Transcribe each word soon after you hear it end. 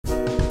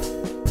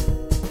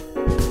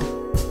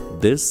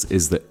This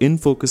is the In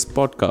Focus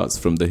podcast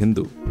from The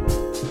Hindu.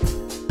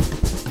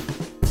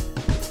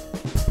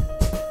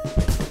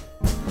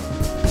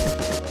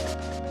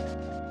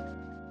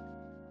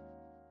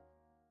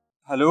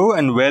 Hello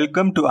and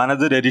welcome to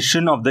another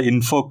edition of the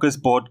In Focus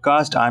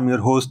podcast. I'm your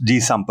host G.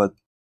 Sampath.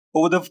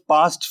 Over the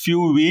past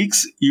few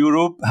weeks,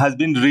 Europe has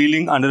been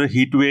reeling under a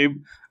heat wave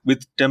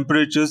with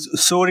temperatures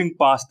soaring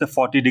past the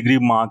 40-degree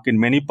mark in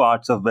many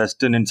parts of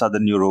Western and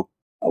Southern Europe.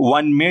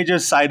 One major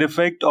side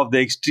effect of the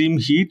extreme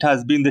heat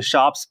has been the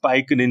sharp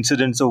spike in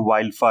incidence of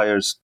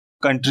wildfires.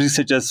 Countries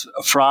such as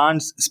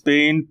France,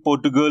 Spain,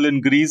 Portugal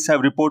and Greece have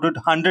reported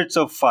hundreds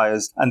of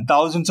fires, and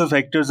thousands of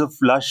hectares of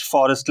lush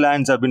forest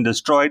lands have been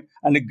destroyed,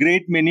 and a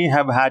great many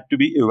have had to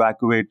be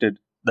evacuated,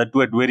 that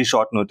too at very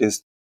short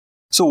notice.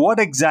 So what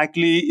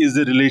exactly is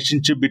the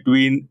relationship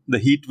between the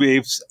heat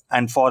waves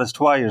and forest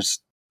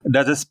fires?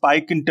 Does a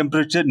spike in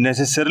temperature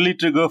necessarily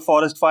trigger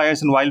forest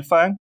fires and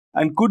wildfire?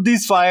 And could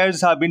these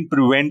fires have been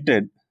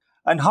prevented?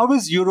 And how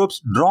is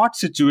Europe's drought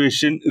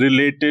situation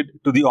related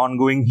to the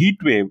ongoing heat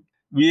wave?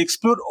 We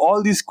explore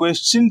all these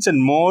questions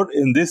and more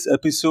in this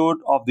episode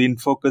of the In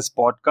Focus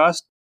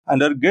podcast.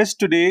 And our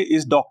guest today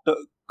is Dr.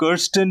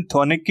 Kirsten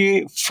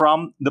Thonecke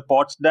from the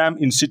Potsdam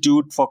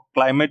Institute for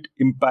Climate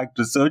Impact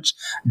Research,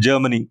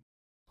 Germany.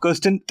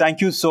 Kirsten,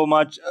 thank you so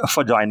much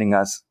for joining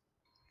us.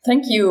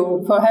 Thank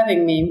you for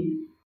having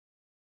me.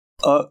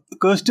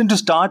 Kirsten, to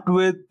start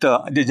with,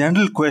 the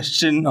general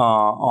question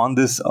on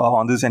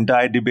this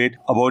entire debate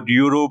about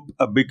Europe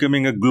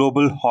becoming a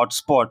global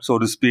hotspot, so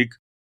to speak,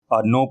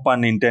 no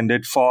pun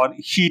intended, for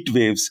heat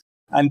waves.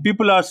 And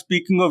people are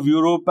speaking of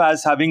Europe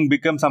as having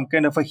become some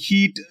kind of a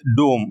heat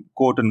dome,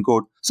 quote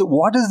unquote. So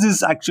what does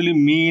this actually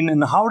mean,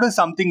 and how does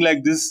something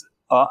like this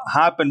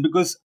happen?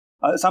 Because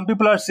some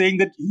people are saying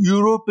that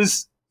Europe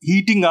is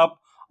heating up,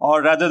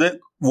 or rather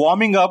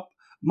warming up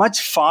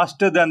much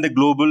faster than the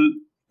global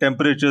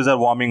temperatures are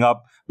warming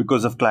up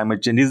because of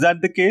climate change. Is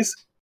that the case?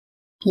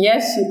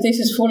 Yes, this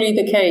is fully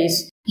the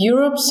case.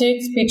 Europe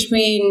sits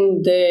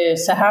between the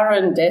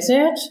Saharan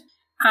desert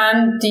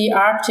and the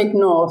Arctic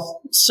North.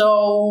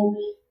 So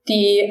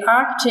the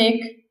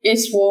Arctic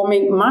is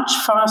warming much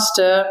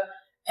faster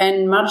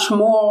and much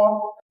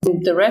more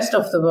than the rest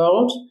of the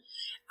world.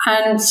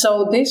 And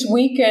so this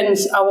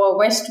weakens our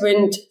west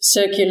wind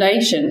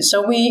circulation.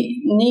 So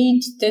we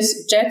need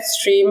this jet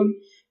stream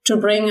to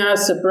bring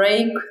us a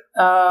break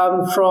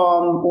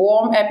from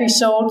warm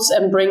episodes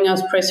and bring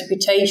us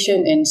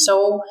precipitation in.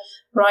 So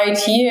right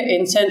here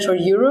in Central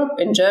Europe,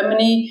 in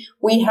Germany,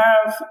 we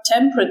have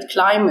temperate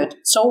climate.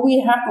 So we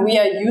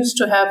are used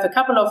to have a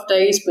couple of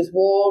days with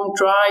warm,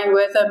 dry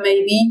weather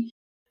maybe.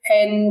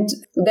 And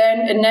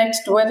then a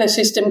next weather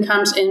system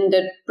comes in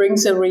that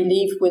brings a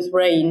relief with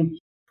rain.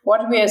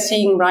 What we are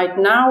seeing right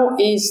now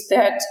is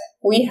that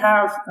we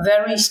have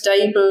very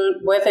stable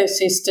weather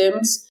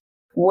systems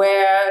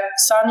where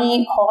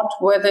sunny, hot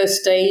weather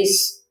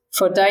stays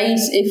for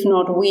days, if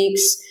not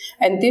weeks.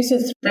 And this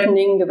is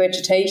threatening the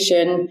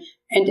vegetation.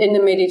 And in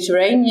the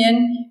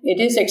Mediterranean,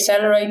 it is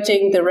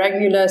accelerating the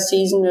regular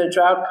seasonal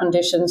drought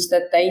conditions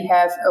that they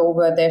have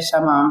over their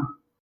summer.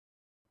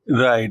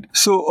 Right.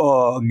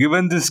 So,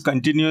 given this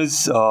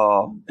continuous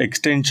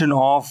extension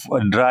of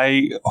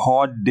dry,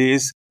 hot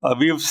days,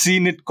 we have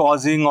seen it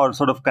causing or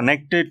sort of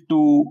connected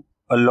to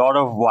a lot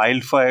of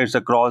wildfires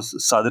across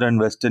southern and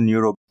western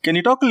Europe. Can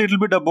you talk a little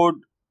bit about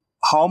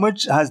how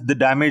much has the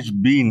damage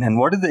been, and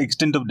what is the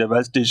extent of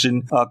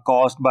devastation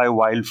caused by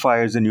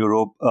wildfires in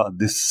Europe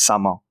this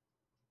summer?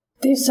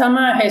 This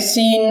summer has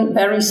seen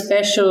very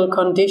special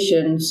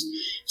conditions.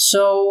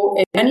 So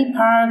in many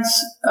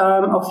parts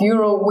of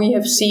Europe, we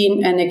have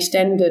seen an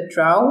extended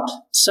drought.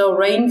 So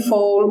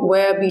rainfall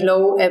were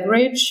below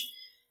average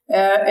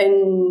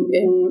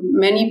in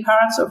many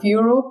parts of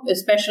Europe,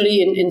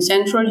 especially in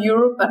Central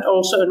Europe, but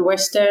also in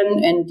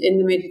Western and in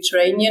the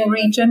Mediterranean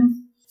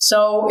region.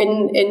 So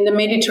in the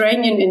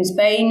Mediterranean, in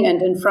Spain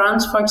and in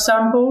France, for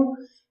example,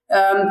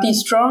 these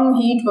strong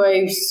heat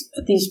waves,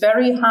 these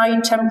very high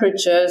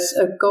temperatures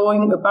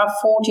going above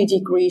 40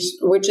 degrees,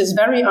 which is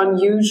very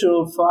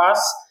unusual for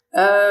us,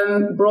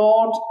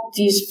 brought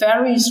these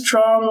very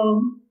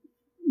strong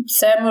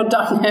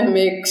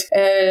thermodynamic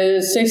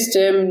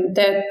system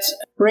that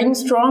brings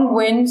strong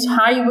winds,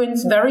 high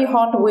winds, very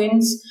hot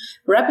winds,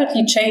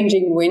 rapidly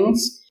changing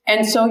winds.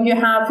 And so you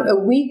have a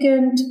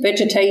weakened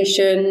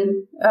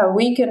vegetation,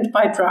 weakened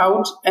by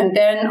drought, and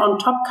then on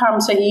top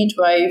comes a heat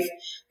wave,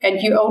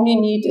 and you only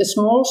need a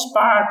small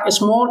spark, a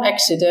small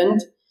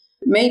accident,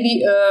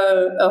 maybe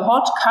a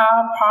hot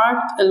car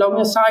parked along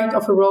the side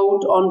of a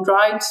road on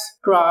dried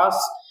grass,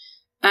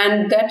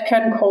 and that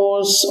can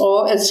cause,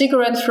 or a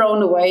cigarette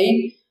thrown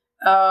away,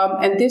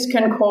 and this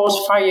can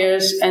cause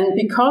fires. And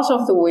because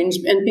of the winds,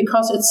 and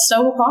because it's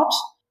so hot,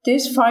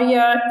 this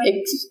fire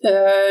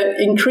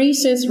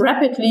increases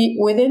rapidly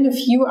within a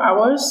few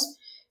hours.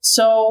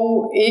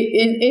 So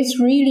it is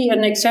really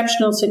an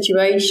exceptional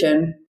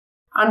situation.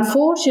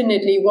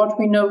 Unfortunately, what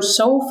we know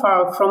so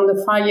far from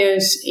the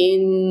fires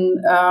in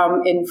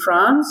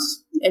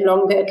France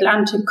along the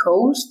Atlantic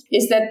coast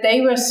is that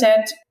they were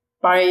set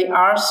by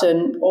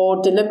arson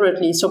or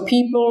deliberately. So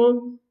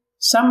people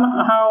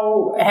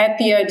somehow had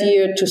the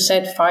idea to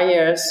set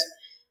fires.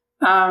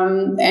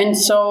 And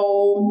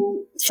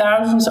so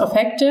thousands of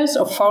hectares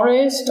of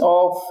forest,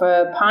 of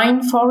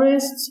pine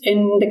forests,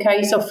 in the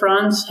case of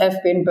France,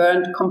 have been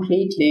burned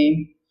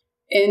completely.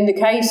 In the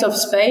case of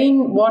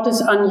Spain, what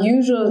is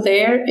unusual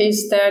there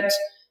is that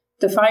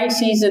the fire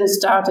season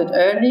started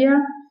earlier,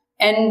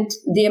 and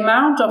the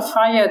amount of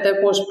fire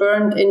that was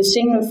burned in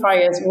single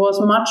fires was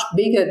much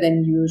bigger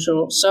than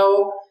usual.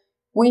 So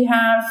we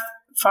have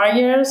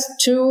fires,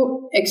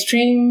 2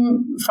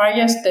 extreme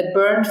fires that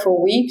burned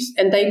for weeks,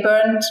 and they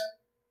burned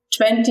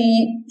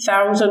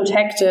 20,000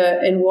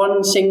 hectares in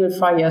one single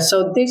fire.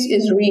 So this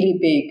is really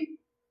big.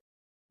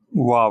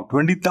 Wow,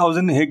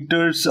 20,000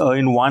 hectares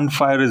in one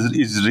fire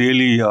is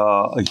really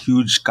a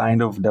huge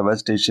kind of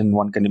devastation.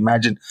 One can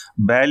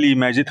barely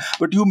imagine.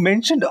 But you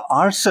mentioned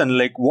arson.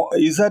 Like,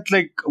 is that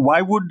like,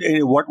 why would,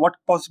 what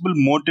possible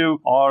motive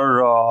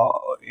or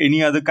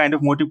any other kind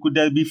of motive could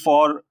there be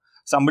for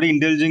somebody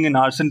indulging in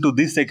arson to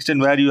this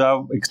extent, where you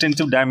have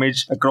extensive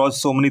damage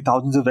across so many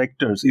thousands of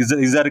hectares?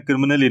 Is there a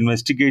criminal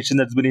investigation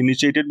that's been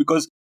initiated?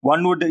 Because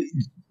one would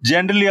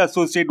generally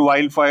associate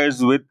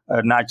wildfires with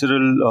a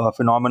natural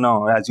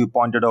phenomena, as you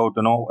pointed out,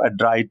 a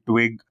dry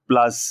twig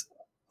plus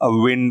a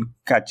wind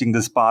catching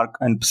the spark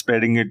and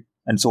spreading it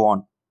and so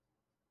on.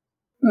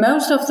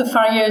 Most of the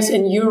fires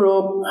in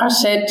Europe are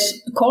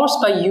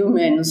caused by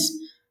humans,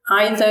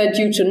 either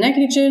due to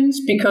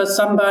negligence, because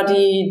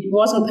somebody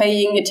wasn't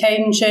paying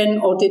attention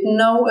or didn't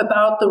know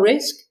about the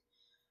risk,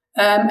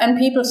 and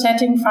people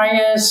setting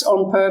fires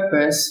on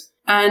purpose.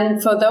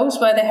 And for those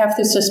where they have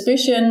the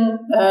suspicion,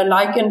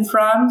 like in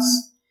France,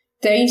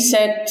 they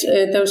set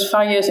those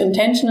fires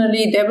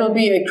intentionally, there will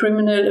be a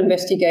criminal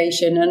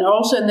investigation. And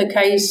also in the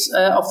case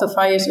of the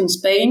fires in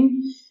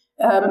Spain,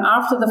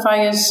 after the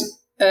fires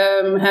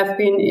have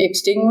been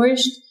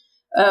extinguished,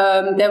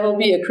 there will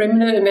be a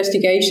criminal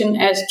investigation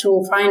as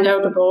to find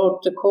out about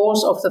the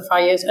cause of the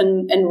fires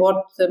and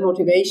what the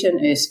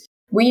motivation is.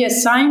 We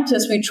as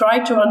scientists, we try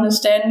to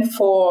understand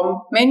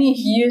for many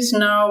years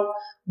now,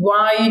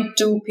 why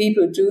do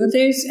people do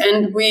this?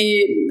 And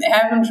we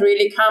haven't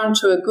really come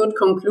to a good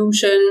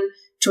conclusion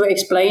to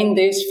explain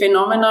this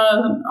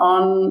phenomenon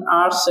on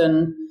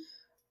arson.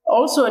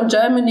 Also in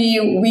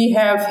Germany, we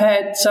have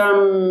had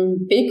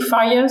some big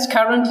fires.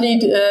 Currently,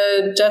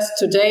 just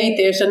today,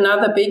 there's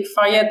another big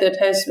fire that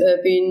has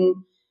been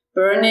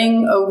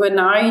burning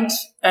overnight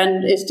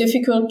and is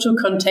difficult to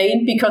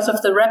contain because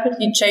of the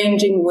rapidly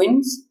changing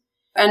winds.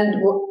 And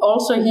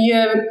also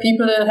here,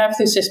 people have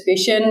the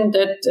suspicion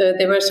that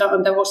there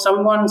was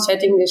someone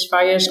setting these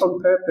fires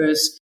on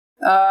purpose.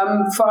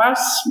 For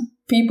us,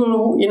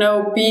 people,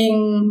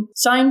 being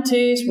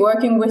scientists,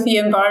 working with the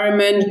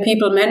environment,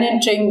 people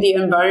managing the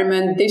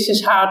environment, this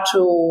is hard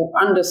to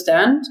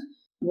understand.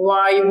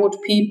 Why would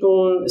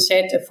people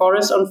set a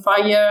forest on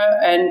fire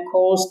and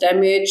cause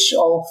damage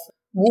of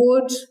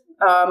wood,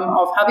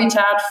 of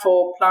habitat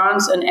for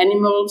plants and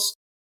animals?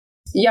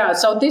 Yeah,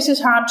 so this is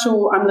hard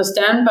to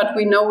understand, but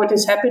we know it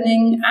is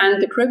happening,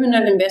 and the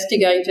criminal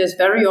investigators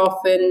very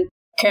often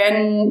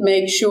can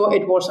make sure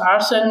it was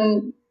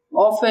arson.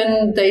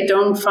 Often they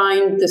don't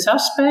find the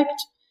suspect,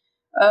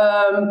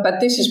 but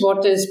this is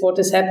what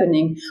is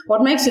happening.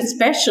 What makes it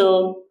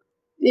special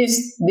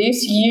is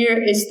this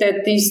year is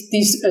that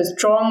these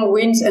strong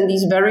winds and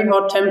these very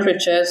hot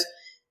temperatures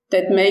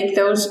that make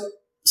those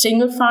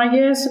single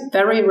fires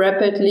very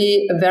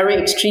rapidly a very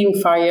extreme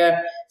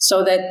fire,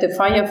 so that the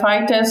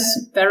firefighters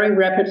very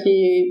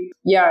rapidly,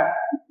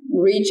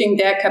 reaching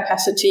their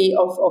capacity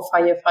of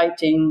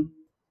firefighting.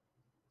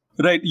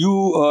 Right.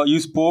 You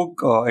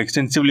spoke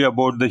extensively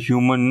about the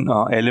human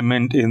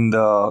element in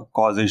the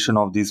causation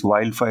of these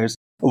wildfires.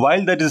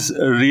 While that is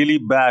really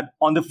bad,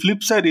 on the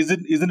flip side,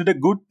 isn't it a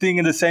good thing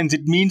in the sense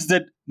it means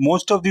that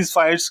most of these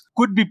fires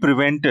could be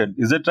prevented?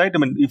 Is that right? I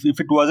mean, if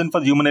it wasn't for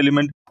the human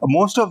element,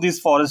 most of these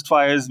forest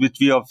fires which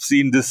we have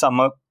seen this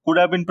summer could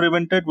have been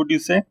prevented, would you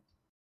say?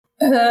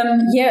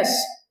 Yes.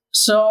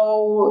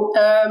 So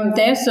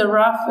there's a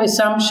rough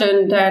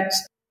assumption that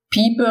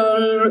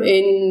people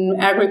in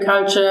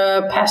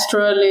agriculture,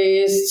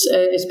 pastoralists,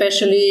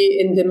 especially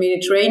in the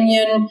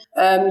Mediterranean,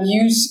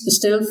 use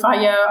still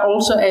fire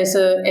also as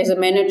a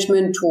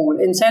management tool.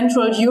 In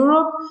Central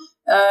Europe,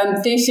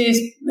 this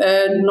is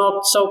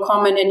not so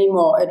common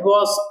anymore. It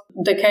was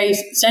the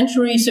case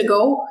centuries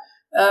ago,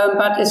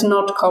 but it's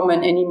not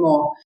common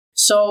anymore.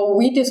 So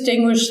we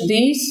distinguish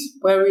these,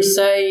 where we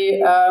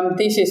say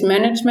this is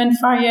management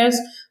fires,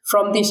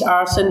 from these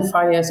arson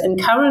fires.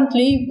 And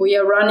currently we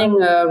are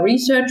running a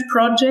research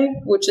project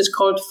which is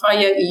called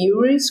Fire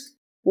EU Risk,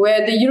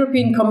 where the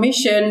European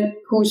Commission,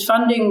 who's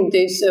funding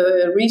this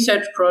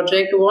research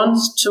project,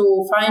 wants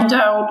to find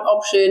out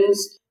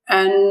options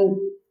and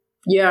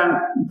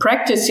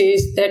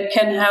practices that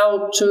can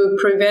help to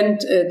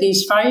prevent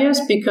these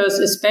fires, because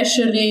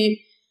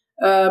especially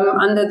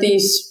under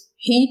these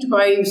heat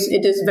waves,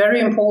 it is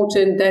very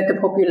important that the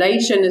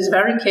population is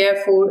very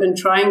careful in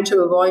trying to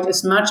avoid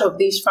as much of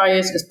these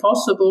fires as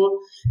possible,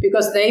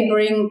 because they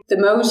bring the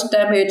most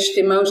damage,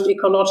 the most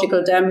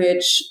ecological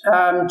damage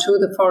to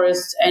the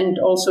forests and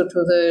also to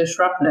the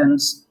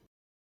shrublands.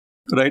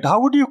 Right. How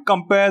would you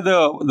compare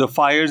the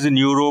fires in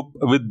Europe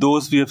with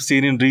those we have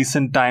seen in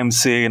recent times,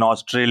 say in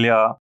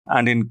Australia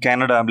and in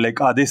Canada?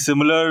 Like, are they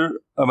similar?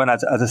 I mean,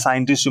 as a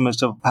scientist, you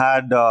must have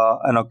had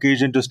an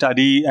occasion to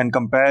study and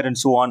compare and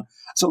so on.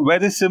 So were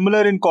they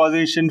similar in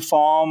causation,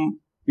 form,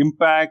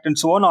 impact, and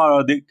so on, or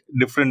are they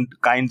different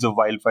kinds of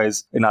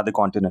wildfires in other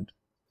continents?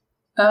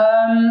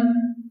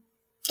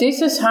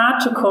 This is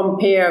hard to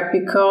compare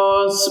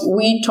because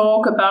we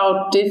talk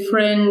about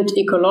different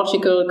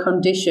ecological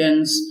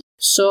conditions.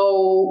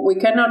 So we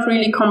cannot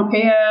really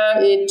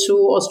compare it to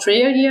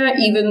Australia,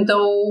 even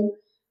though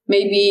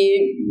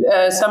maybe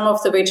some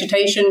of the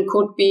vegetation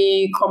could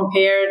be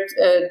compared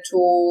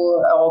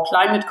to our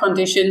climate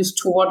conditions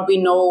to what we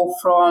know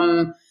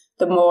from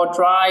the more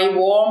dry,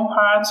 warm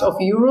parts of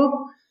Europe.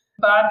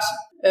 But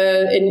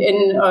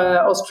in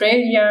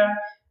Australia,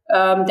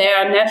 there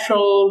are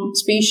natural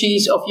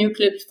species of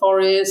eucalypt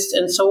forest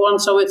and so on.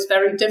 So it's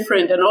very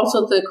different. And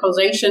also the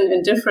causation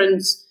and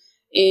difference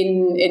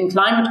in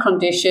climate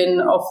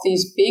condition of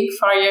these big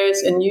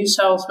fires in New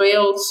South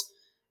Wales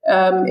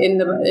in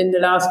the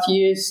last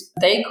years,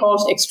 they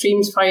caused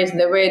extreme fires.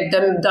 There were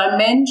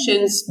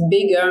dimensions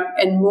bigger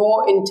and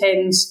more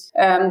intense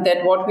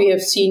than what we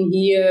have seen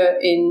here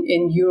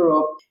in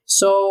Europe.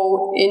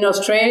 So in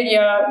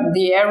Australia,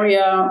 the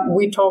area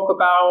we talk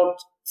about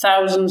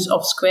thousands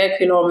of square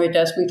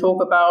kilometers. We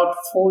talk about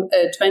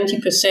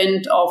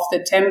 20% of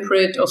the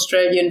temperate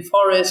Australian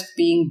forest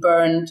being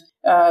burned.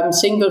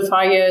 Single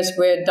fires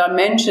were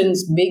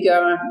dimensions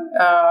bigger.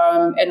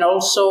 And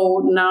also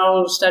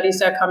now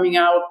studies are coming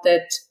out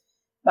that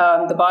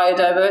the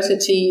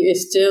biodiversity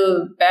is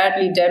still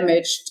badly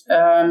damaged.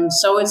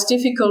 So it's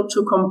difficult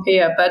to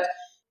compare. But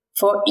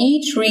for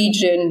each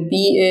region,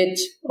 be it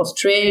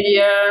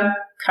Australia,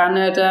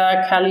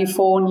 Canada,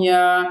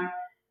 California,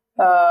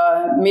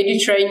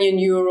 Mediterranean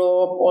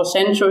Europe or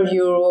Central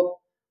Europe,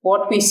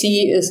 what we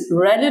see is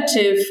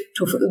relative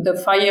to the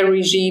fire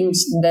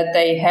regimes that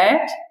they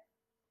had.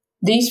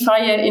 These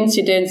fire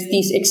incidents,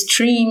 these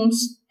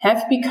extremes,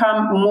 have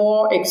become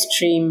more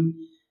extreme.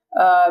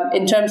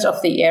 In terms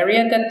of the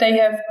area that they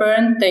have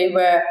burned, they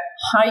were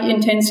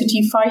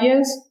high-intensity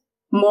fires,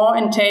 more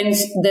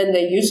intense than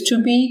they used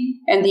to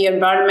be, and the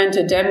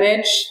environmental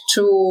damage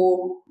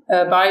to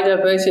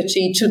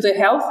biodiversity, to the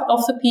health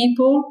of the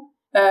people,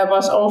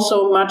 was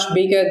also much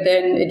bigger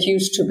than it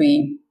used to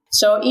be.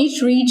 So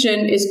each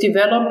region is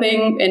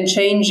developing and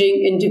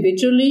changing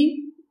individually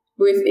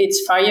with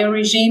its fire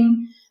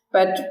regime,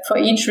 but for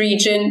each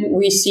region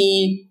we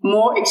see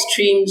more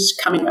extremes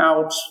coming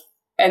out.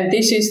 And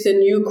this is the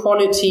new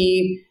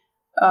quality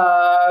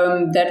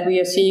that we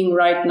are seeing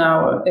right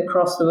now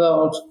across the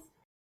world.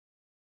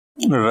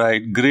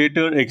 Right.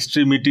 Greater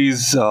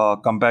extremities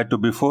compared to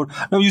before.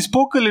 Now, you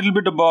spoke a little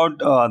bit about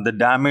the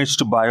damage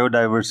to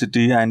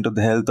biodiversity and to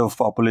the health of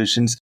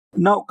populations.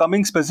 Now,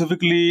 coming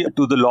specifically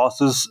to the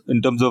losses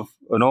in terms of,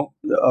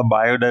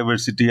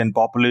 biodiversity and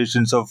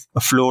populations of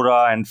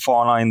flora and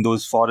fauna in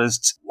those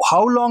forests,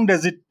 how long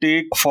does it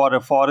take for a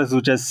forest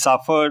which has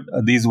suffered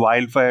these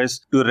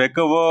wildfires to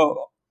recover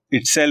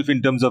itself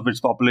in terms of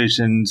its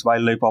populations,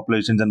 wildlife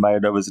populations and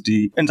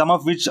biodiversity, and some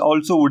of which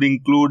also would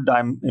include,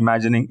 I'm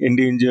imagining,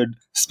 endangered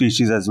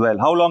species as well?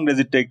 How long does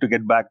it take to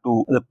get back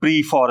to the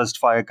pre-forest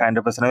fire kind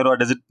of a scenario, or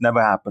does it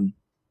never happen?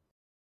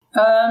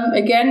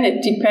 Again,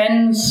 it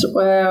depends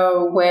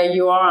where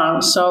you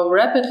are. So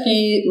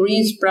rapidly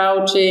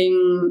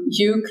resprouting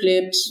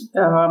eucalypt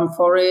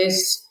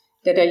forests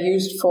that are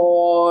used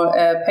for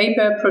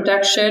paper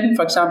production,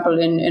 for example,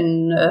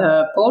 in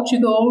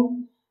Portugal,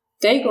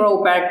 they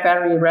grow back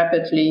very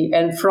rapidly.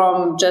 And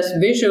from just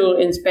visual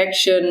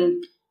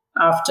inspection,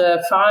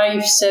 after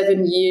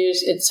 5-7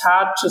 years, it's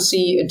hard to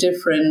see a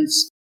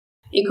difference.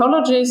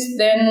 Ecologists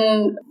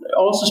then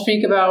also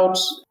speak about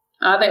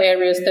other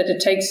areas that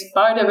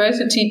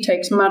biodiversity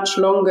takes much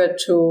longer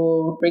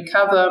to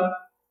recover.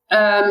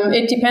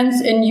 It depends.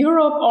 In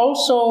Europe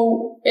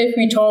also, if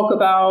we talk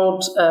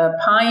about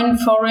pine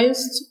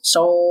forest,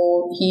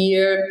 so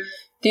here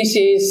this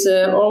is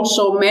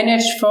also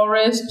managed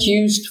forest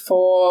used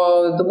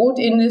for the wood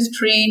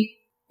industry.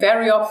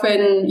 Very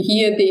often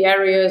here the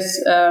areas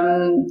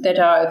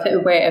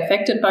that were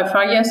affected by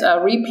fires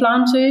are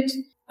replanted.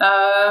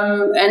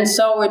 And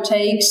so it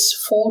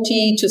takes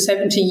 40 to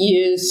 70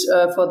 years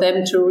for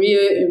them to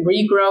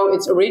regrow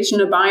its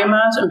original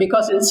biomass. And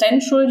because in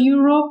Central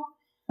Europe,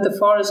 the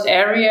forest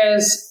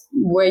areas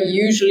were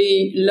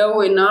usually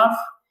low enough,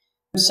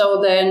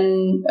 so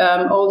then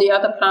all the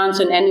other plants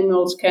and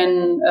animals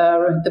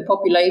the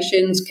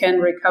populations can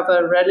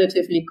recover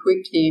relatively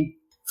quickly.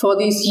 For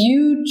these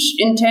huge,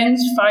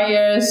 intense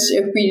fires,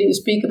 if we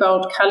speak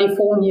about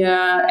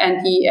California and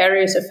the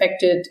areas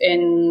affected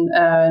in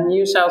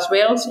New South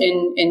Wales,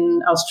 in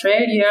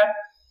Australia,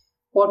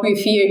 what we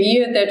fear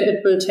here, that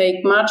it will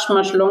take much,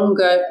 much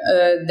longer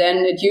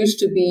than it used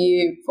to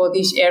be for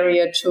this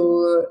area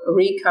to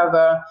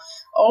recover.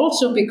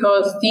 Also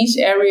because these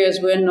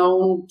areas were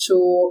known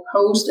to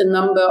host a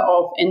number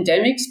of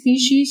endemic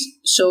species,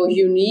 so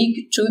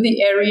unique to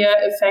the area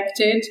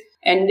affected.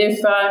 And if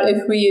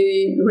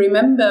we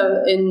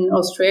remember in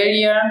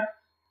Australia,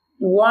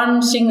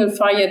 one single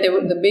fire,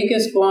 the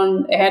biggest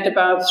one, had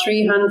about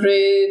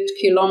 300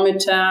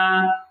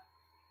 kilometer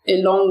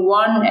along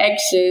one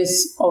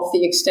axis of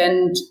the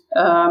extent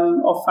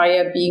of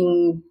fire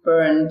being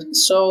burned.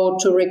 So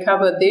to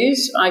recover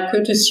this, I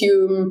could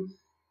assume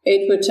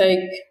it would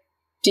take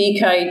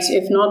decades,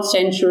 if not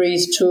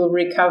centuries, to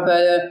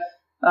recover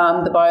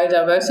the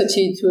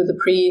biodiversity to the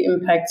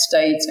pre-impact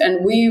states.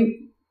 And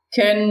we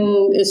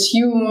can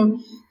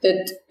assume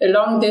that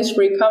along this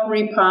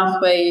recovery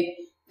pathway,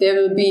 there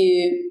will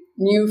be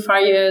new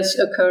fires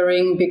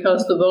occurring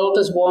because the world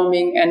is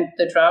warming and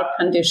the drought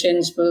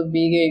conditions will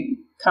be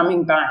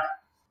coming back.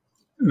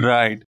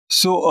 Right.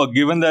 So,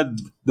 given that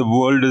the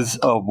world is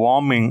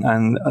warming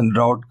and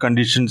drought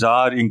conditions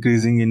are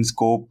increasing in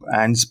scope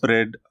and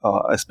spread,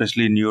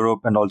 especially in Europe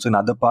and also in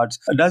other parts,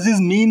 does this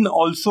mean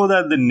also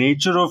that the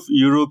nature of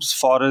Europe's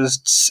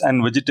forests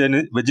and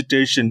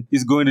vegetation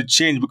is going to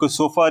change? Because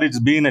so far it's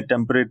been a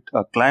temperate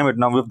climate.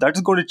 Now, if that's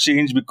going to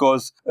change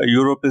because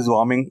Europe is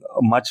warming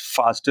a much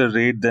faster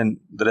rate than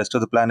the rest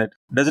of the planet,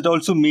 does it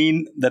also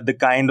mean that the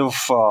kind of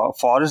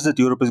forest that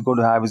Europe is going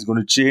to have is going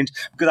to change?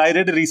 Because I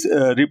read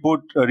a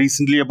report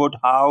recently about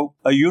how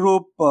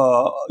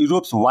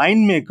Europe's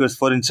winemakers,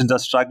 for instance, are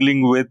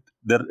struggling with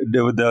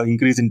the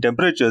increase in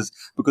temperatures,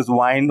 because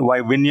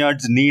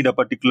vineyards need a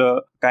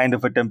particular kind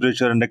of a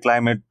temperature and a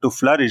climate to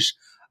flourish.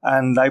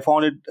 And I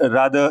found it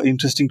rather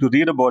interesting to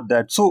read about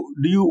that. So,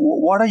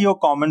 what are your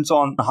comments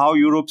on how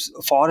Europe's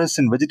forests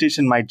and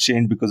vegetation might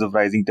change because of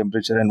rising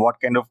temperature, and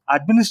what kind of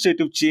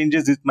administrative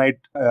changes it might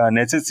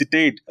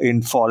necessitate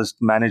in forest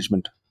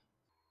management?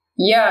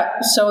 Yeah,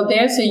 so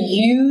there's a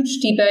huge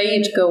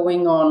debate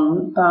going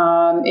on.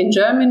 In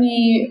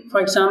Germany,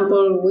 for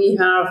example, we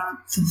have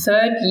the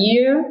third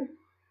year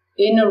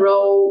in a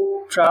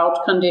row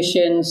drought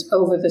conditions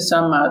over the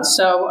summer.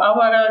 So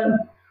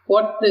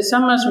what the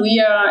summers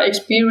we are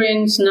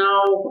experiencing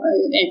now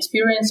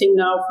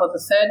for the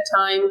third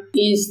time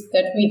is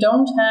that we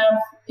don't have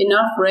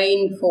enough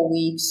rain for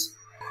weeks.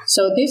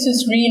 So this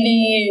is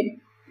really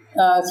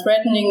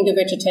threatening the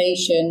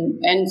vegetation.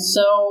 And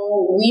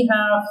so we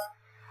have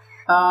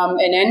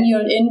an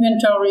annual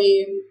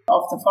inventory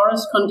of the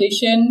forest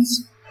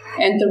conditions,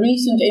 and the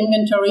recent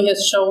inventory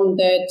has shown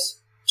that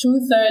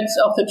 2/3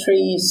 of the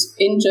trees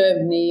in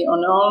Germany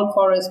on all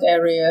forest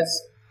areas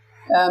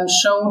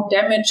show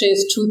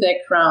damages to their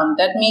crown.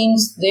 That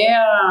means they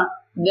are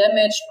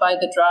damaged by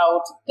the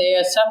drought. They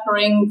are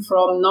suffering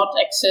from not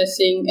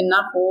accessing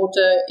enough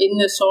water in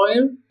the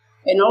soil,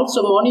 and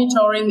also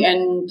monitoring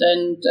and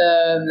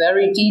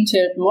very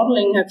detailed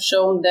modeling have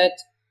shown that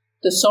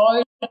the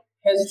soil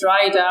has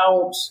dried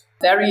out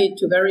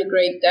to very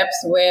great depth,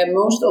 where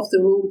most of the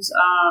roots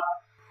are,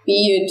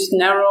 be it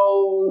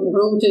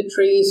narrow-rooted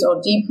trees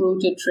or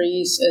deep-rooted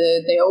trees,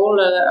 they all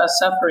are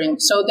suffering.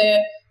 So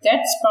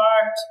that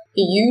sparked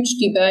a huge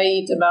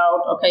debate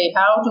about, okay,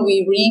 how do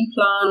we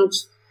replant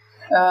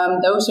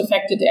those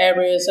affected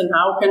areas, and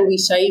how can we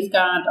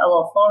safeguard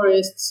our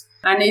forests?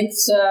 And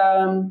it's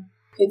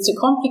a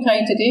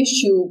complicated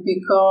issue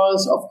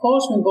because, of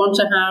course, we want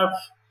to have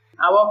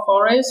our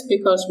forests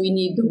because we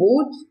need the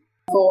wood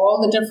for all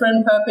the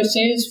different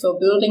purposes, for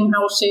building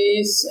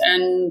houses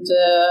and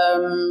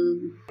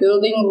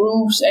building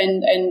roofs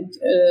and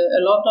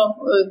a lot of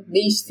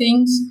these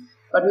things.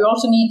 But we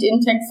also need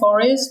intact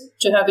forests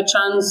to have a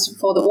chance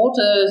for the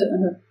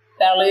water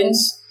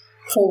balance,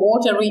 for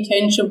water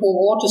retention, for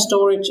water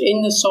storage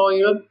in the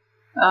soil,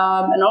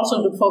 and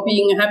also for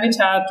being a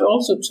habitat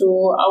also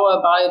to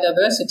our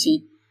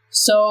biodiversity.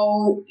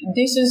 So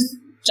this is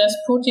just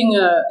putting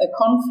a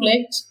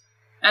conflict.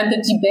 And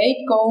the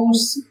debate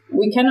goes,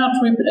 we cannot,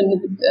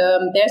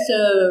 there's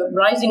a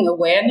rising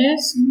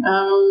awareness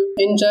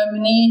in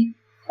Germany,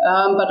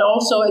 but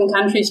also in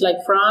countries like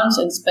France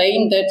and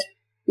Spain, that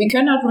we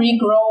cannot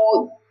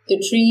regrow the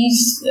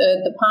trees,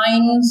 the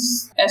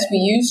pines, as we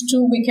used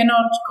to. We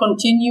cannot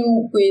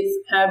continue with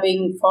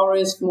having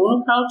forest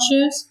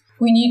monocultures.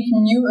 We need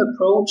new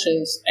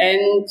approaches.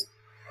 And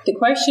the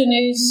question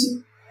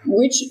is,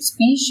 which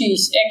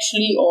species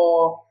actually,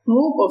 or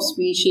group of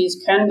species,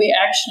 can we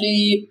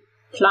actually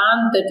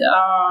plant that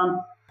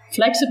are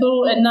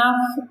flexible enough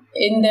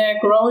in their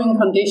growing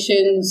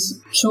conditions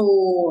to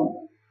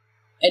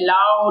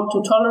allow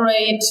to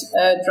tolerate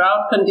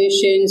drought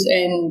conditions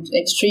and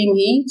extreme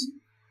heat,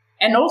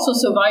 and also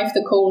survive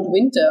the cold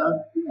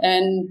winter,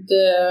 and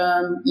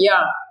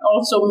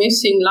also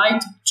missing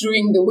light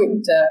during the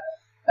winter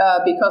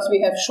because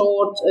we have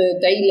short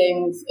day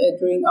length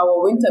during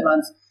our winter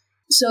months.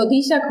 So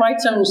these are quite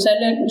some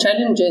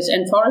challenges,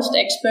 and forest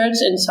experts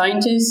and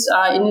scientists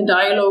are in a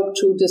dialogue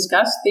to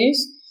discuss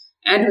this,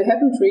 and we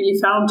haven't really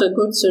found a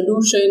good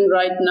solution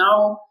right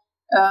now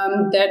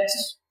that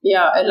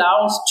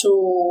allows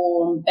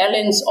to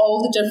balance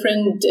all the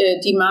different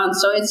demands.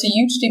 So it's a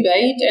huge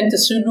debate, and the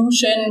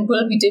solution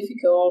will be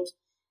difficult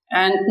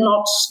and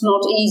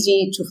not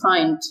easy to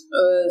find.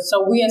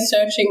 So we are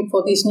searching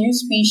for these new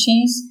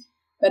species,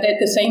 but at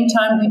the same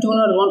time, we do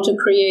not want to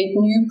create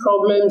new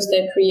problems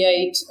that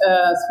create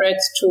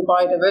threats to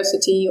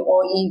biodiversity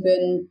or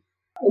even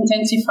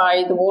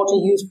intensify the water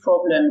use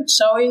problem.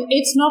 So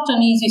it's not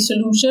an easy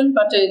solution,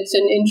 but it's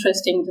an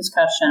interesting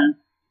discussion.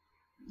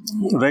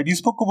 Right. You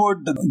spoke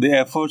about the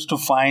efforts to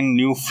find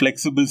new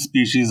flexible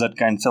species that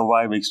can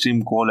survive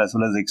extreme cold as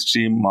well as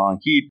extreme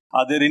heat.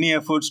 Are there any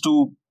efforts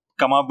to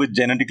come up with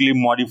genetically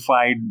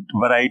modified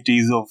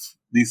varieties of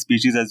these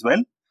species as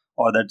well,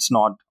 or that's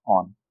not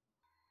on?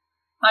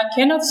 I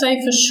cannot say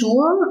for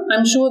sure.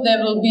 I'm sure there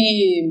will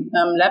be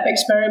lab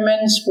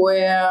experiments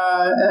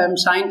where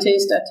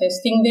scientists are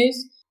testing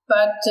this.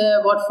 But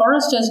what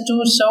foresters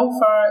do so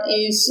far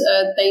is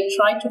they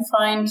try to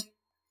find,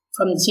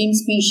 from the same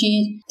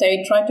species,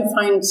 they try to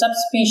find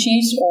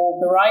subspecies or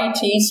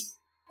varieties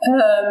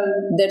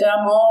that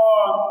are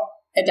more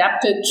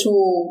adapted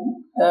to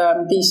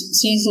these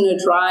seasonal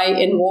dry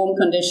and warm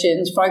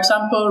conditions. For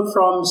example,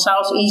 from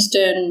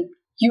southeastern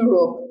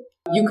Europe,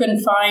 you can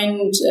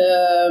find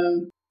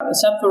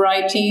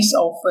sub-varieties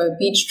of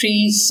beech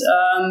trees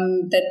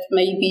that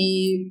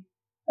maybe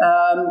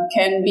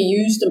can be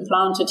used and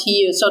planted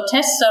here. So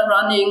tests are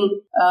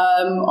running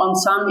on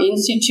some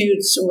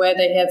institutes where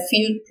they have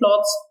field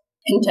plots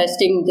and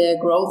testing the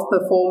growth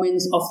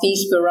performance of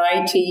these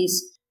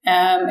varieties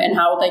and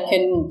how they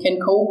can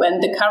cope.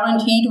 And the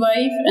current heat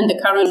wave and the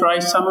current dry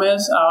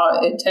summers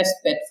are a test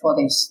bed for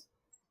this.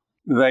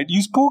 Right.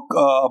 You spoke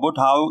about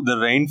how the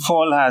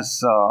rainfall has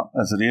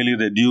really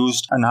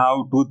reduced and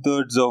how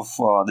 2/3 of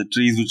the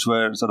trees which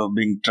were sort of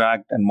being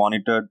tracked and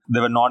monitored, they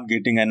were not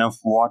getting enough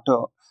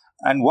water.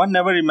 And one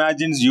never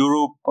imagines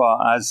Europe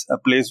as a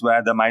place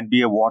where there might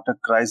be a water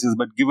crisis.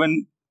 But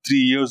given 3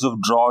 years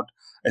of drought,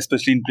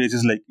 especially in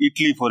places like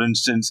Italy, for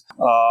instance,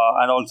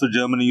 and also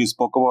Germany you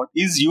spoke about,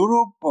 is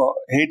Europe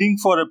heading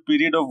for a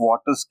period of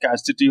water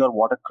scarcity or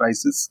water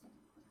crisis?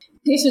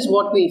 This is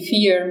what we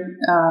fear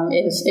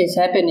is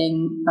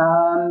happening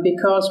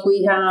because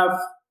we have,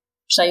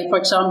 say, for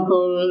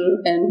example,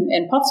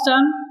 in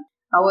Potsdam,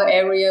 our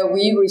area,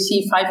 we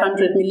receive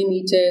 500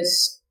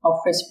 millimeters of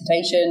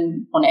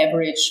precipitation on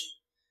average.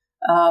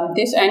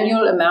 This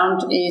annual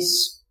amount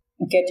is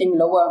getting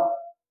lower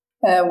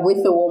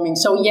with the warming.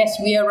 So yes,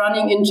 we are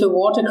running into a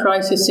water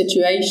crisis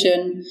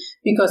situation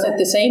because at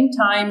the same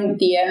time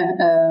the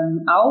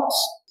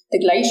Alps, the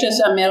glaciers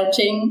are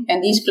melting,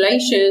 and these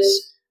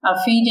glaciers are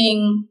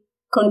feeding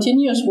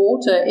continuous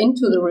water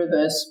into the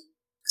rivers.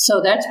 So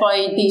that's why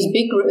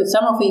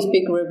some of these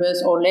big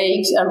rivers or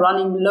lakes are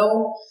running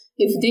low.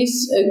 If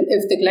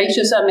the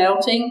glaciers are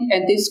melting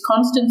and this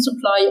constant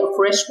supply of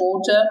fresh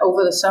water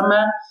over the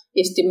summer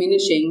is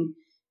diminishing.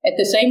 At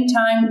the same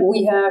time,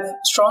 we have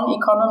strong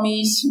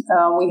economies.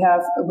 We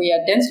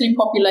are densely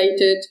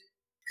populated,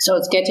 so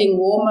it's getting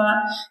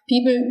warmer.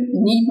 People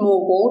need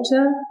more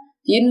water.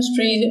 The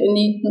industry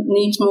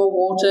needs more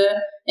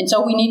water, and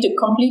so we need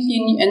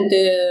and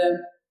the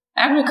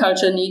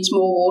agriculture needs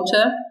more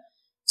water.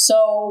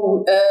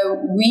 So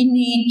we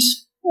need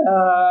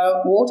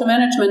water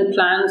management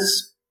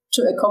plans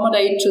to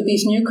accommodate to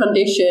these new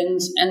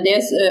conditions. And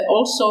there's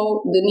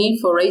also the need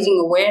for raising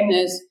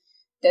awareness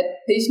that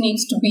this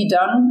needs to be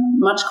done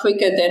much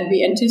quicker than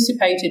we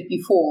anticipated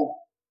before.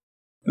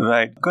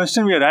 Right.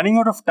 Question, we are running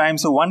out of time.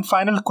 So one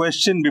final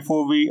question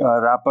before we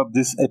wrap up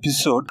this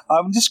episode.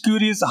 I'm just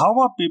curious, how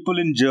are people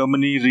in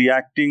Germany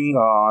reacting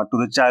to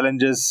the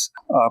challenges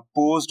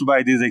posed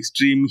by these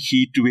extreme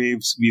heat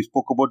waves? We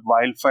spoke about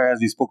wildfires,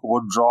 we spoke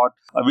about drought.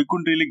 We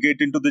couldn't really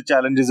get into the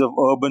challenges of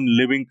urban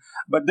living.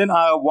 But then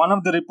one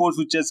of the reports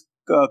which has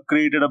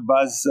created a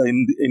buzz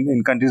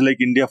in countries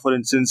like India, for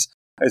instance,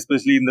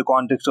 especially in the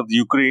context of the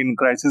Ukraine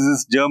crisis,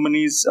 is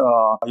Germany's,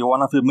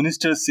 one of your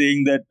ministers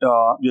saying that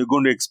we are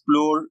going to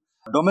explore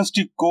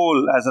domestic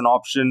coal as an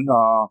option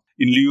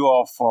in lieu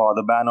of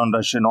the ban on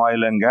Russian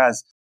oil and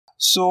gas.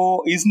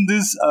 So isn't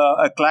this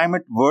a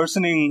climate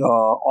worsening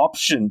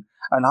option?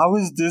 And how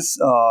is this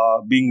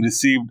being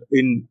received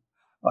in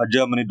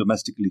Germany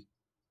domestically?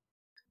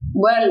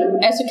 Well,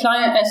 as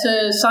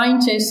a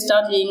scientist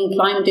studying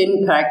climate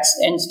impacts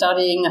and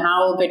studying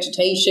how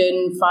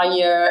vegetation,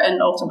 fire,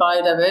 and also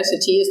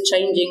biodiversity is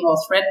changing or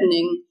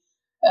threatening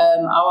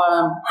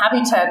our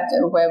habitat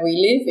where we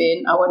live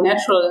in, our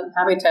natural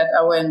habitat,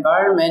 our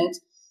environment,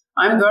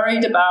 I'm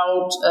worried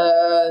about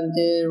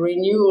the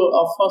renewal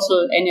of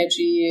fossil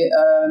energy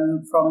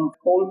from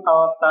coal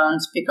power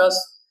plants because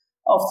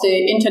of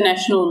the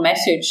international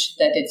message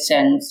that it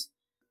sends.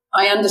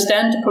 I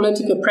understand the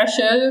political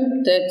pressure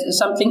that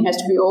something has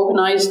to be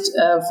organized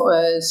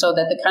so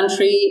that the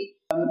country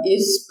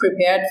is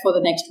prepared for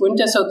the next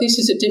winter. So this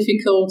is a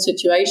difficult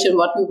situation.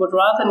 What we would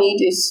rather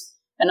need is,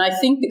 and I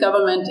think the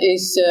government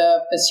is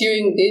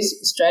pursuing this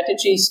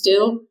strategy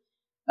still,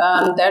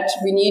 that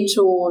we need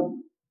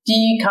to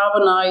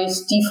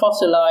decarbonize,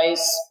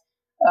 defossilize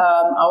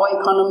our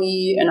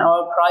economy and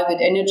our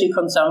private energy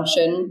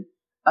consumption,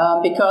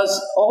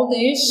 because all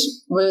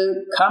this will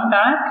come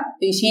back,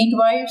 these heat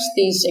waves,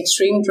 these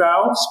extreme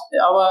droughts.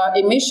 Our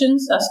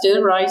emissions are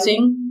still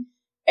rising,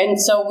 and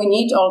so we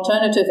need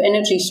alternative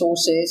energy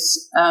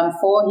sources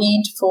for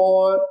heat,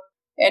 for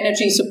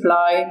energy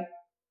supply.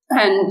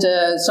 And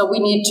so we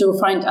need to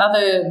find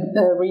other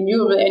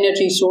renewable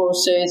energy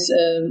sources,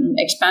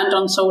 expand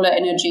on solar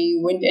energy,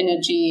 wind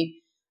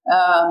energy,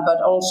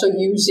 but also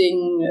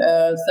using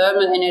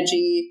thermal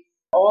energy,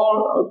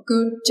 all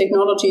good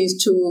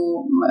technologies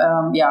to,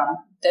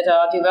 that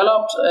are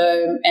developed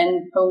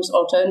and pose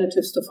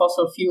alternatives to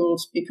fossil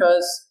fuels,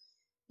 because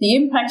the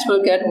impacts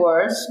will get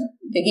worse.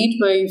 The heat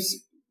waves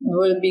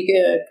will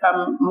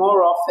become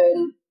more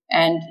often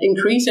and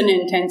increase in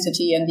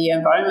intensity, and the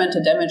environmental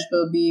damage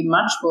will be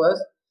much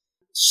worse.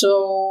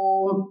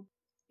 So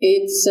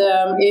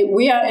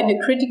we are in a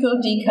critical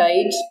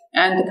decade,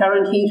 and the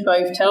current heat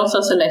wave tells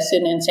us a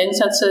lesson and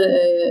sends us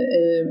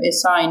a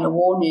sign, a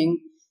warning,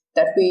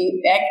 that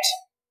we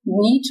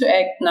need to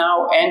act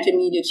now and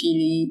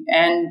immediately,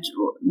 and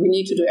we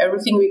need to do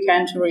everything we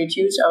can to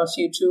reduce our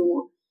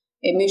CO2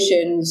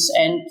 emissions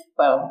and,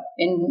 well,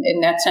 in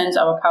that sense,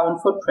 our carbon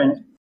footprint.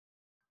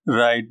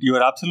 Right, you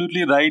are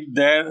absolutely right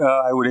there.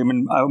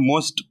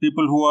 Most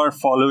people who are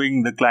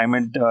following the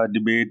climate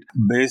debate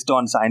based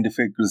on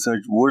scientific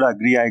research would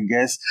agree, I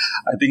guess.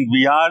 I think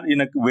we are in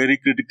a very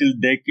critical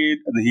decade.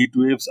 The heat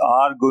waves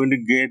are going to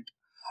get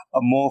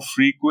more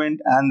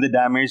frequent, and the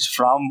damage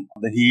from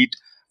the heat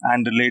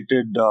and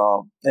related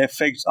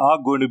effects are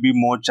going to be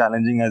more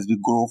challenging as we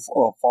go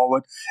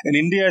forward. In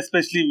India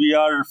especially, we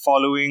are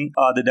following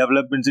the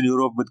developments in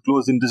Europe with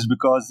close interest,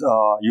 because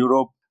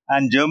Europe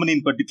and Germany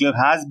in particular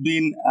has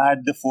been at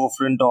the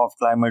forefront of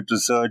climate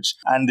research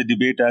and the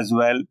debate as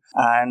well.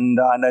 And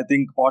I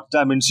think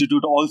Potsdam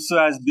Institute also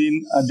has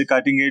been at the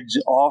cutting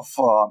edge of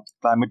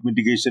climate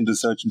mitigation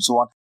research and so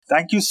on.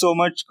 Thank you so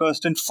much,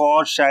 Kirsten,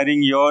 for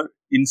sharing your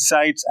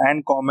insights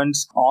and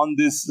comments on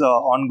this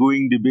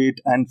ongoing debate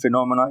and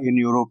phenomena in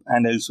Europe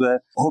and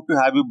elsewhere. Hope to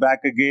have you back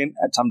again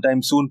at some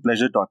time soon.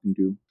 Pleasure talking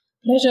to you.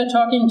 Pleasure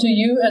talking to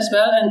you as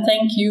well, and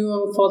thank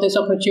you for this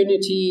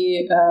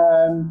opportunity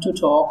to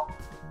talk.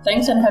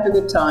 Thanks, and have a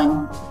good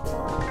time.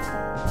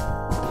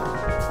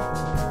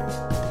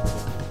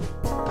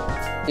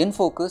 In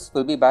Focus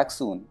will be back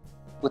soon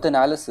with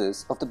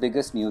analysis of the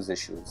biggest news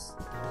issues.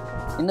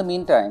 In the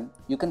meantime,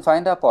 you can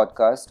find our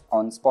podcast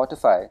on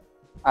Spotify,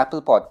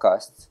 Apple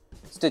Podcasts,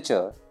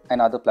 Stitcher,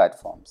 and other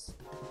platforms.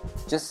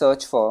 Just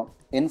search for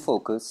In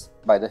Focus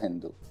by The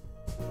Hindu.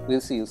 We'll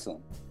see you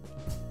soon.